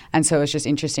another. And so it's just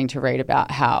interesting to read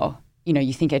about how,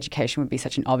 you think education would be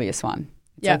such an obvious one.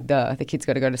 It's like the kids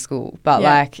got to go to school,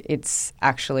 but it's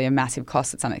actually a massive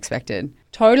cost that's unexpected.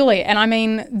 Totally. And I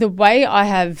mean, the way I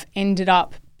have ended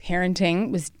up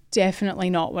parenting was definitely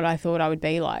not what I thought I would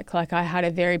be like. I had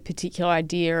a very particular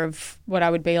idea of what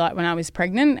I would be like when I was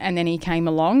pregnant, and then he came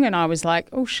along and I was like,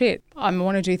 oh shit, I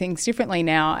want to do things differently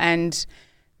now. And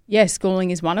schooling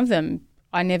is one of them.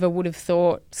 I never would have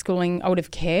thought schooling, I would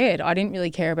have cared. I didn't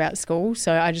really care about school.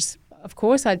 So of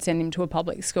course I'd send him to a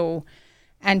public school.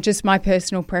 And just my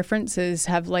personal preferences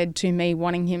have led to me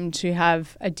wanting him to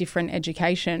have a different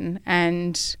education.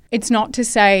 And it's not to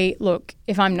say, look,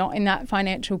 if I'm not in that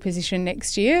financial position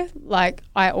next year,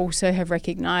 I also have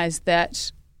recognised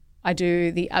that I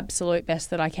do the absolute best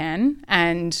that I can.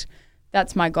 And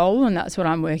that's my goal and that's what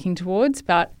I'm working towards.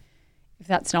 But if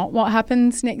that's not what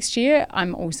happens next year,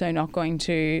 I'm also not going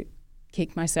to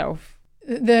kick myself.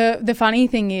 The funny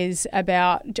thing is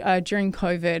about during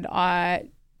COVID, I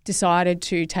decided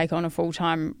to take on a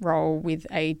full-time role with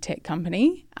a tech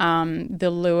company.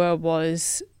 The lure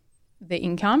was the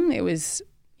income. It was,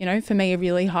 for me, a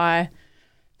really high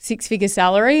 6-figure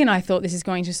salary, and I thought this is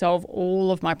going to solve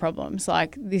all of my problems.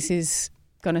 This is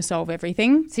going to solve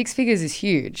everything. 6 figures is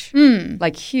huge.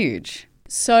 Huge.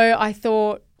 So I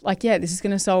thought like, yeah, this is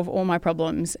going to solve all my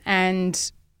problems.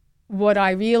 And what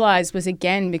I realised was,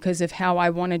 again, because of how I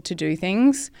wanted to do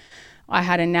things, I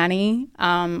had a nanny.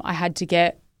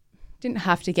 Didn't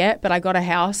have to get, but I got a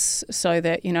house so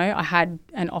that, you know, I had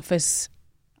an office,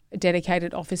 a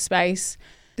dedicated office space.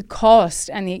 The cost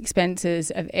and the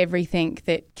expenses of everything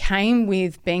that came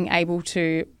with being able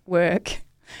to work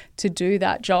to do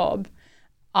that job,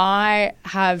 I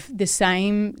have the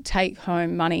same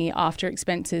take-home money after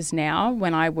expenses now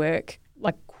when I work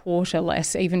like quarter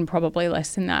less, even probably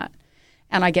less than that,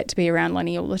 and I get to be around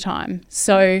Lenny all the time.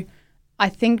 So I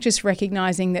think just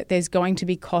recognising that there's going to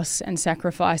be costs and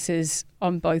sacrifices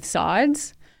on both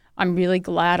sides. I'm really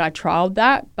glad I trialled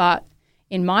that, but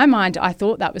in my mind, I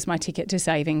thought that was my ticket to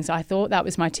savings. I thought that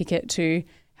was my ticket to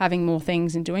having more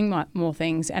things and doing more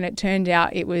things, and it turned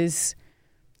out it was,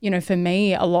 you know, for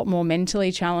me, a lot more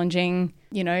mentally challenging.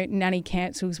 You know, nanny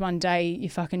cancels one day,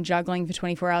 you're fucking juggling for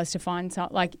 24 hours to find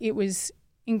something. Like, it was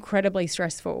incredibly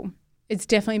stressful. It's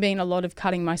definitely been a lot of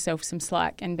cutting myself some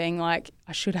slack and being like,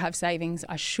 I should have savings.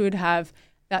 I should have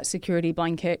that security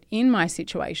blanket in my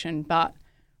situation. But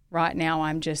right now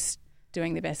I'm just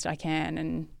doing the best I can,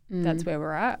 and that's where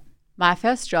we're at. My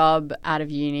first job out of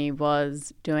uni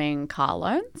was doing car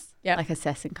loans, like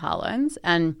assessing car loans.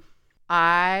 And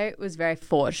I was very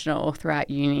fortunate all throughout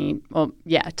uni,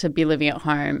 to be living at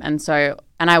home. And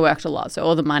I worked a lot. So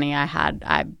all the money I had,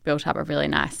 I built up a really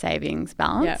nice savings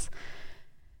balance. Yep.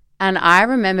 And I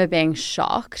remember being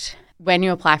shocked when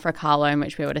you apply for a car loan,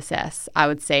 which we would assess, I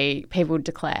would see people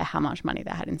declare how much money they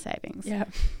had in savings. Yeah.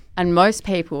 And most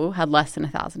people had less than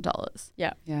 $1,000.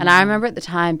 Yeah. And I remember at the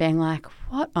time being like,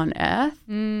 what on earth?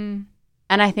 And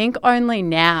I think only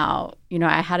now, you know,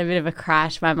 I had a bit of a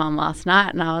crash with my mum last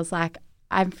night, and I was like,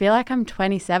 I feel like I'm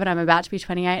 27, I'm about to be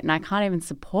 28, and I can't even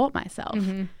support myself.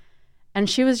 And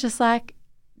she was just like,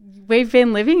 we've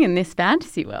been living in this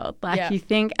fantasy world. Like, you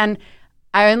think, and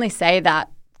I only say that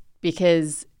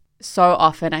because so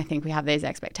often I think we have these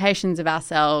expectations of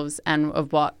ourselves and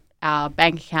of what our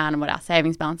bank account and what our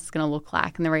savings balance is going to look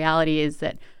like. And the reality is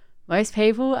that most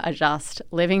people are just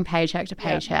living paycheck to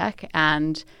paycheck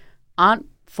and aren't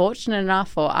fortunate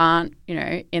enough or aren't, you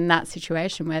know, in that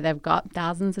situation where they've got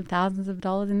thousands and thousands of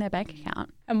dollars in their bank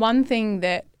account. And one thing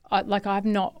that I've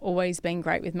not always been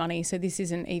great with money, so this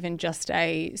isn't even just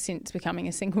since becoming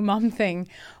a single mum thing.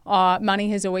 Money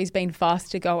has always been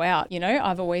fast to go out. You know,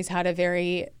 I've always had a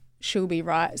very she'll be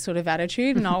right sort of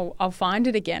attitude, and I'll find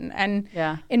it again. And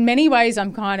in many ways,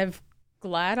 I'm kind of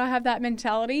glad I have that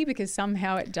mentality, because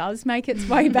somehow it does make its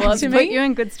way back to me. Put you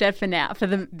in good stead for now, for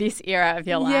this era of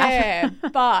your life. Yeah,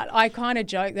 but I kind of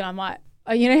joke that I'm like,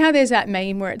 you know how there's that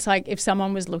meme where it's like if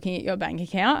someone was looking at your bank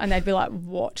account and they'd be like,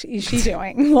 what is she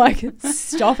doing? Like,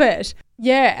 stop it.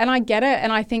 Yeah, and I get it.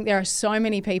 And I think there are so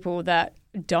many people that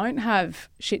don't have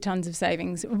shit tons of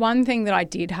savings. One thing that I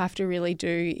did have to really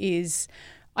do is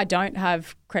I don't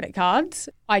have credit cards.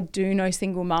 I do know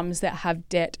single mums that have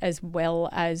debt as well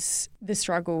as the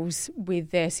struggles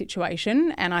with their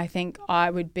situation, and I think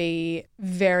I would be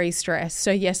very stressed.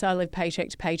 So yes, I live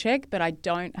paycheck to paycheck, but I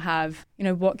don't have, you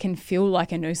know, what can feel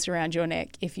like a noose around your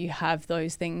neck if you have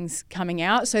those things coming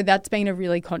out. So that's been a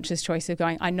really conscious choice of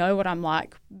going, I know what I'm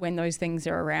like when those things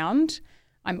are around.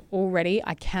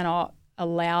 I cannot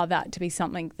allow that to be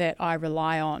something that I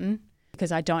rely on,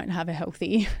 because I don't have a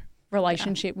healthy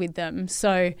relationship with them.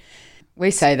 So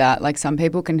we say that, like, some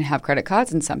people can have credit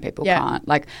cards and some people can't.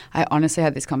 Like, I honestly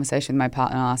had this conversation with my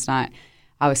partner last night.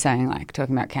 I was saying, like,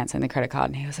 talking about cancelling the credit card,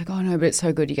 and he was like, oh no, but it's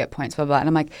so good, you get points, blah, blah. And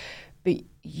I'm like, but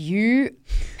you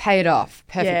pay it off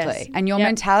perfectly. Yes. And your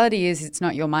mentality is it's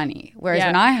not your money. Whereas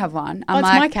when I have one, I'm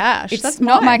like, it's my cash. It's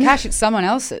not my cash, it's someone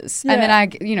else's. And then I,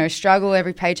 you know, struggle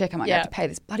every paycheck. I'm like, I have to pay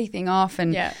this bloody thing off.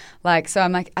 And like, so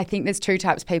I'm like, I think there's two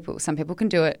types of people. Some people can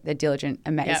do it. They're diligent,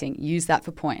 amazing. Use that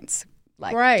for points.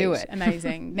 Like, great. Do it.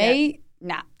 Amazing. Me,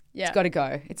 nah. It's got to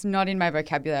go. It's not in my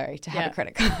vocabulary to have a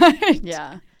credit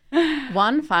card.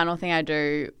 One final thing I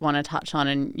do want to touch on,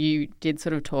 and you did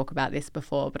sort of talk about this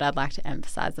before, but I'd like to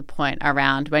emphasize the point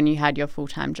around when you had your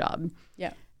full-time job.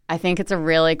 Yeah. I think it's a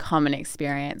really common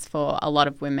experience for a lot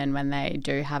of women when they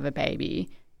do have a baby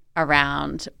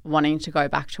around wanting to go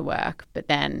back to work, but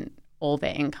then all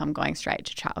their income going straight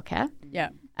to childcare. Yeah.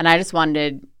 And I just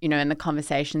wondered, you know, in the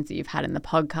conversations that you've had in the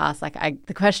podcast, like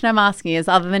the question I'm asking is,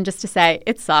 other than just to say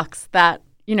it sucks that,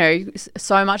 you know,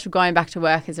 so much of going back to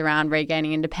work is around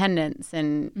regaining independence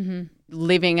and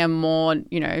living a more,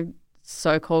 you know,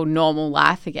 so-called normal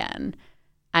life again.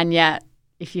 And yet,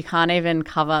 if you can't even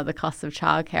cover the cost of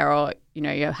childcare, or, you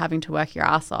know, you're having to work your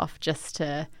ass off just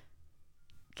to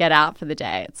get out for the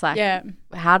day, it's like,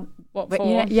 what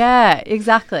for? Yeah,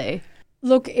 exactly.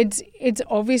 Look, it's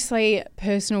obviously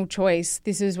personal choice.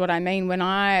 This is what I mean. When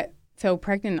I fell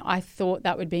pregnant, I thought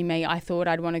that would be me. I thought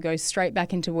I'd want to go straight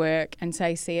back into work and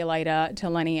say, see you later to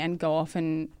Lenny and go off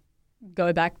and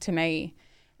go back to me.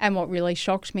 And what really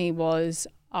shocked me was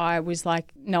I was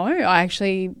like, no, I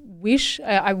actually wish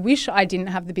I didn't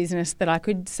have the business, that I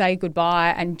could say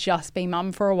goodbye and just be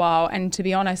mum for a while. And to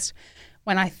be honest,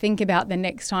 when I think about the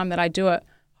next time that I do it,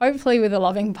 hopefully with a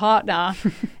loving partner,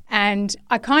 and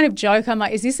I kind of joke, I'm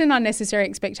like, is this an unnecessary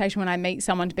expectation when I meet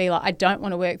someone to be like, I don't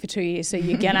want to work for 2 years, so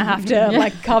you're going to have to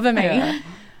like cover me. Yeah.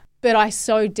 But I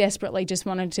so desperately just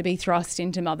wanted to be thrust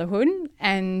into motherhood.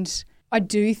 And I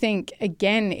do think,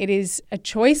 again, it is a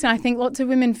choice. And I think lots of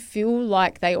women feel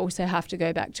like they also have to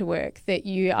go back to work, that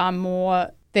you are more,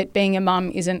 that being a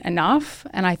mum isn't enough.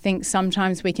 And I think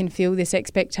sometimes we can feel this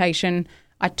expectation.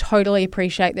 I totally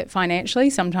appreciate that financially,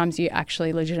 sometimes you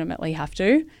actually legitimately have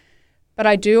to. But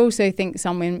I do also think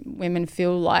some women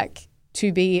feel like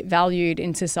to be valued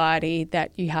in society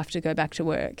that you have to go back to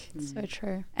work. So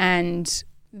true. And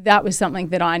that was something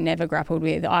that I never grappled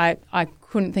with. I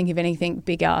couldn't think of anything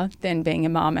bigger than being a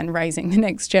mum and raising the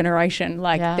next generation.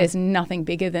 There's nothing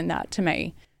bigger than that to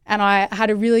me. And I had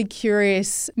a really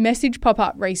curious message pop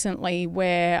up recently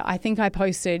where I think I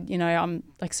posted, I'm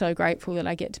like so grateful that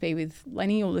I get to be with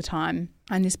Lenny all the time.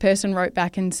 And this person wrote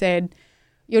back and said,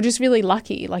 you're just really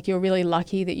lucky. Like, you're really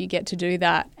lucky that you get to do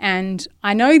that. And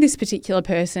I know this particular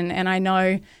person, and I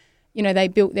know, they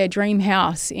built their dream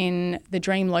house in the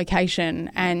dream location,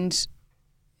 and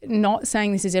not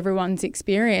saying this is everyone's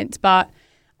experience, but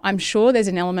I'm sure there's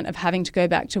an element of having to go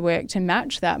back to work to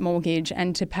match that mortgage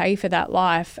and to pay for that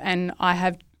life. And I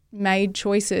have made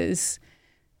choices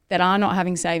that are not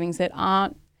having savings, that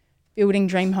aren't building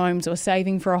dream homes or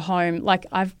saving for a home. Like,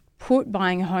 I've put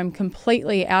buying a home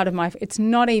completely out of it's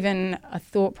not even a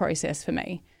thought process for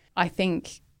me. I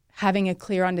think having a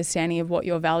clear understanding of what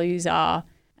your values are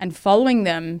and following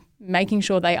them, making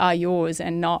sure they are yours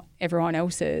and not everyone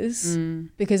else's,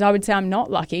 because I would say I'm not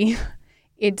lucky.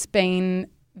 It's been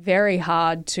very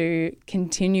hard to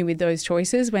continue with those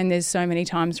choices when there's so many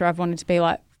times where I've wanted to be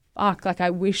like, fuck, like I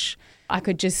wish I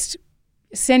could just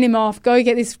send him off, go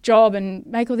get this job and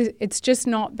make all this. It's just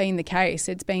not been the case.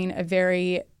 It's been a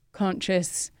very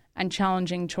conscious and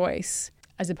challenging choice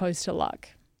as opposed to luck.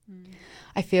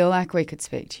 I feel like we could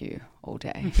speak to you all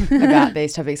day about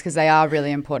these topics because they are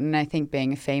really important. And I think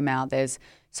being a female, there's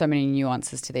so many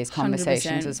nuances to these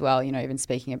conversations 100%. As well. Even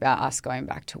speaking about us going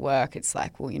back to work, it's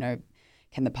like, well,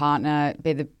 can the partner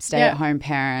be the stay-at-home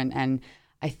parent? And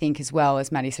I think as well,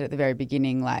 as Maddie said at the very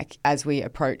beginning, like as we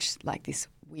approach like this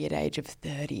weird age of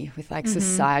 30 with like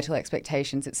societal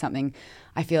expectations, it's something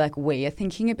I feel like we are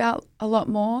thinking about a lot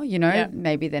more,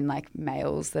 maybe than like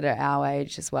males that are our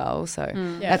age as well. So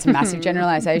that's a massive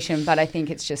generalization, but I think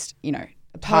it's just,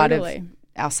 a part of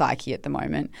our psyche at the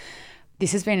moment.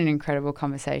 This has been an incredible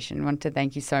conversation. I want to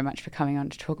thank you so much for coming on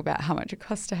to talk about how much it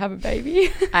costs to have a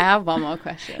baby. I have one more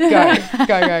question. Go.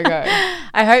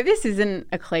 I hope this isn't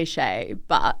a cliche,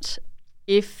 but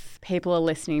if people are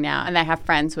listening now and they have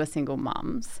friends who are single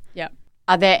mums,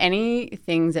 are there any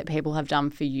things that people have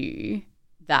done for you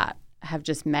that have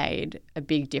just made a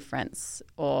big difference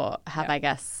or have,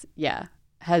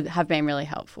 have been really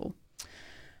helpful?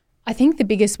 I think the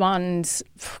biggest ones,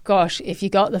 if you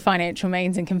got the financial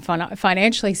means and can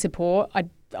financially support,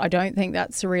 I don't think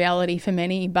that's a reality for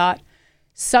many, but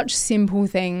such simple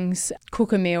things,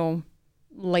 cook a meal,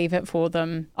 leave it for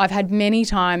them. I've had many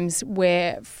times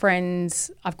where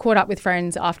I've caught up with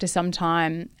friends after some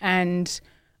time and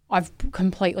I've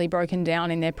completely broken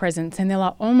down in their presence and they're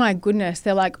like, oh my goodness,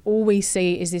 they're like, all we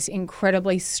see is this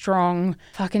incredibly strong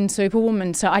fucking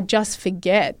superwoman. So I just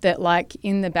forget that like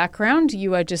in the background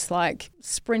you are just like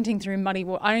sprinting through muddy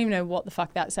water. I don't even know what the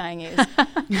fuck that saying is.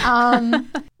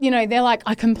 They're like,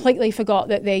 I completely forgot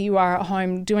that there you are at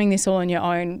home doing this all on your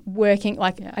own, working.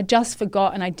 Like I just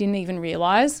forgot and I didn't even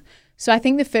realise. So I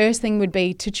think the first thing would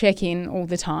be to check in all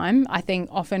the time. I think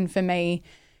often for me,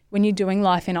 when you're doing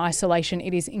life in isolation,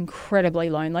 it is incredibly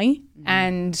lonely.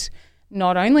 And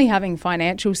not only having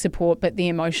financial support, but the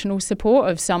emotional support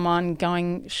of someone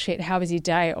going, shit, how was your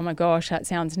day? Oh my gosh, that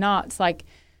sounds nuts. Like,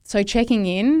 so checking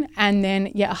in and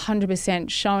then, 100%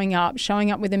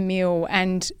 showing up with a meal.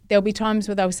 And there'll be times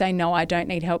where they'll say, no, I don't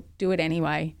need help, do it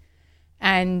anyway.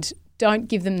 And don't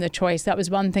give them the choice. That was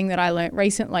one thing that I learnt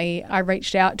recently. I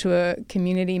reached out to a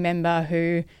community member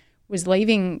who was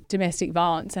leaving domestic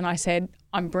violence and I said,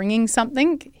 I'm bringing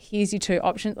something. Here's your two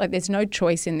options. Like there's no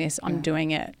choice in this. I'm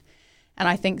doing it. And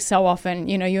I think so often,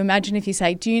 you imagine if you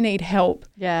say, do you need help?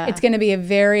 Yeah. It's going to be a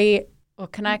very Or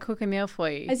can I cook a meal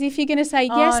for you? As if you're going to say,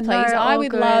 yes, please. I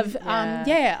would love,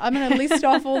 Yeah. I'm going to list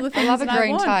off all the things I love a that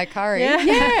green want. Thai curry.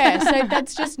 Yeah, so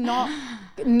that's just not,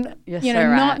 Right.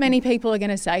 not many people are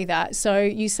going to say that. So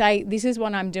you say, this is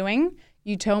what I'm doing.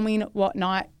 You tell me what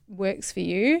night works for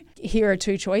you. Here are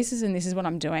 2 choices and this is what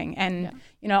I'm doing. And,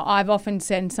 I've often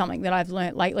said something that I've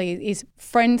learnt lately is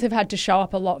friends have had to show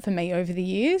up a lot for me over the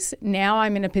years. Now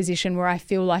I'm in a position where I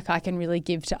feel like I can really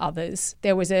give to others.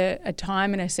 There was a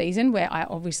time and a season where I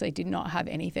obviously did not have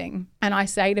anything. And I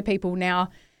say to people now,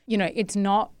 it's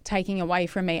not taking away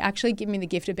from me. Actually give me the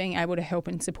gift of being able to help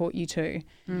and support you too.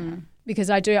 Because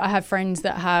I have friends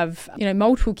that have,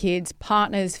 multiple kids,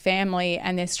 partners, family,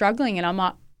 and they're struggling. And I'm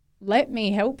like, let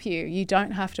me help you. You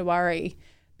don't have to worry.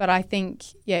 But I think,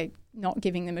 not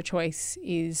giving them a choice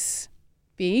is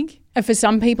big. And for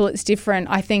some people it's different.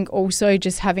 I think also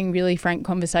just having really frank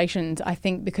conversations. I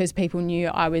think because people knew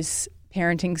I was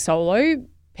parenting solo,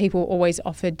 people always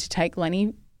offered to take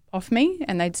Lenny off me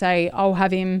and they'd say, I'll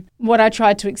have him. What I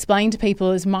tried to explain to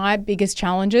people is my biggest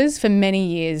challenges for many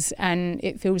years, and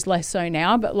it feels less so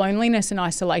now, but loneliness and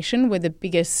isolation were the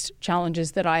biggest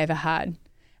challenges that I ever had.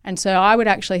 And so I would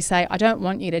actually say, I don't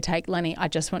want you to take Lenny, I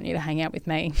just want you to hang out with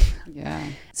me. Yeah.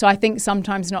 So I think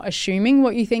sometimes not assuming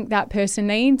what you think that person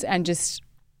needs and just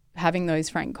having those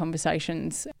frank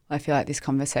conversations. I feel like this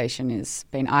conversation has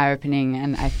been eye-opening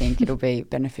and I think it'll be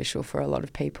beneficial for a lot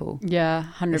of people. Yeah,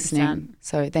 100%. Listening.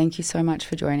 So thank you so much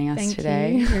for joining us Thank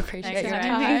today. you. We appreciate your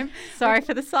time. Sorry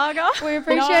for the saga. We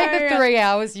appreciate the 3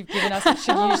 hours you've given us, which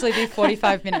should usually be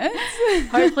 45 minutes.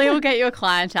 Hopefully we'll get you a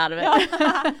client out of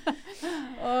it.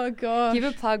 Oh, God. Give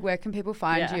a plug. Where can people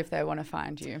find you if they want to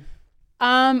find you?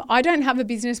 I don't have a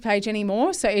business page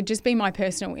anymore, so it'd just be my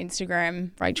personal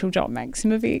Instagram, Rachel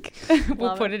Maksimovic.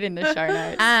 We'll put it in the show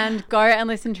notes. And go and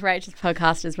listen to Rachel's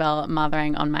podcast as well,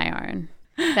 Mothering on My Own.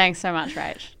 Thanks so much,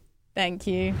 Rach. Thank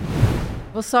you.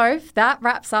 Well, so that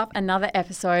wraps up another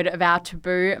episode of our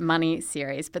Taboo Money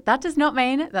series. But that does not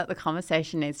mean that the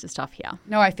conversation needs to stop here.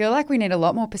 No, I feel like we need a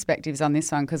lot more perspectives on this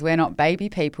one because we're not baby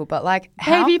people, but like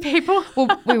Baby people?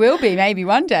 Well, we will be maybe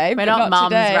one day. We're but not mums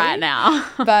today. right now.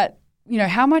 But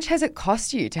how much has it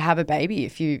cost you to have a baby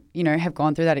if you have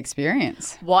gone through that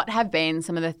experience? What have been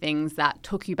some of the things that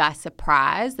took you by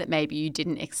surprise that maybe you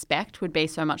didn't expect would be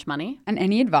so much money? And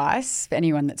any advice for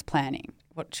anyone that's planning?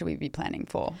 What should we be planning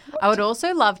for? I would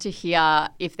also love to hear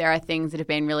if there are things that have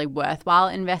been really worthwhile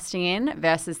investing in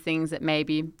versus things that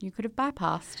maybe you could have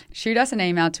bypassed. Shoot us an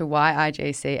email to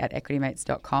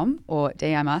yigc@equitymates.com or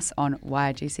DM us on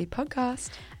YIGC Podcast.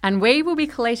 And we will be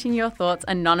collating your thoughts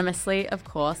anonymously, of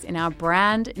course, in our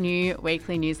brand new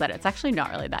weekly newsletter. It's actually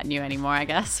not really that new anymore, I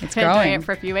guess. It's We're growing. doing it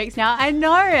for a few weeks now. I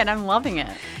know, and I'm loving it.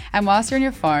 And whilst you're on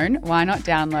your phone, why not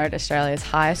download Australia's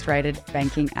highest rated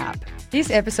banking app? This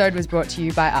episode was brought to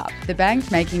you by Up, the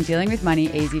bank making dealing with money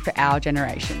easy for our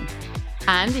generation.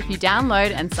 And if you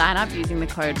download and sign up using the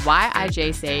code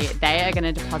YIGC, they are going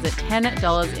to deposit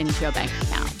 $10 into your bank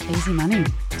account. Easy money.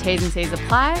 T's and C's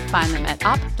apply. Find them at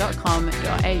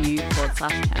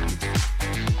up.com.au/terms.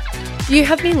 You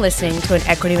have been listening to an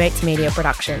Equity Mates Media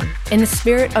production. In the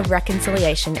spirit of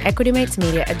reconciliation, Equity Mates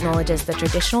Media acknowledges the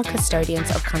traditional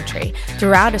custodians of country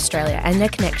throughout Australia and their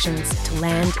connections to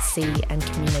land, sea and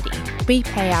community. We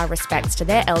pay our respects to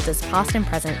their elders past and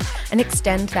present and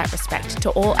extend that respect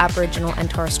to all Aboriginal and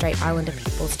Torres Strait Islander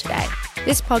peoples today.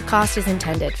 This podcast is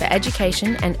intended for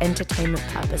education and entertainment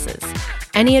purposes.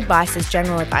 Any advice is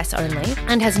general advice only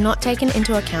and has not taken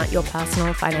into account your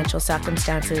personal financial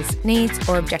circumstances, needs,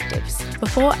 or objectives.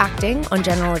 Before acting on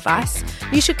general advice,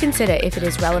 you should consider if it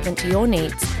is relevant to your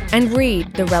needs and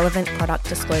read the relevant product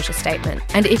disclosure statement.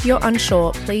 And if you're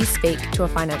unsure, please speak to a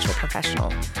financial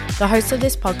professional. The hosts of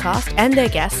this podcast and their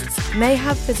guests may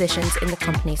have positions in the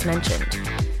companies mentioned.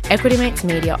 Equity Mates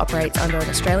Media operates under an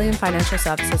Australian Financial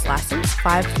Services Licence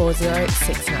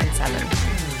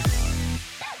 540697.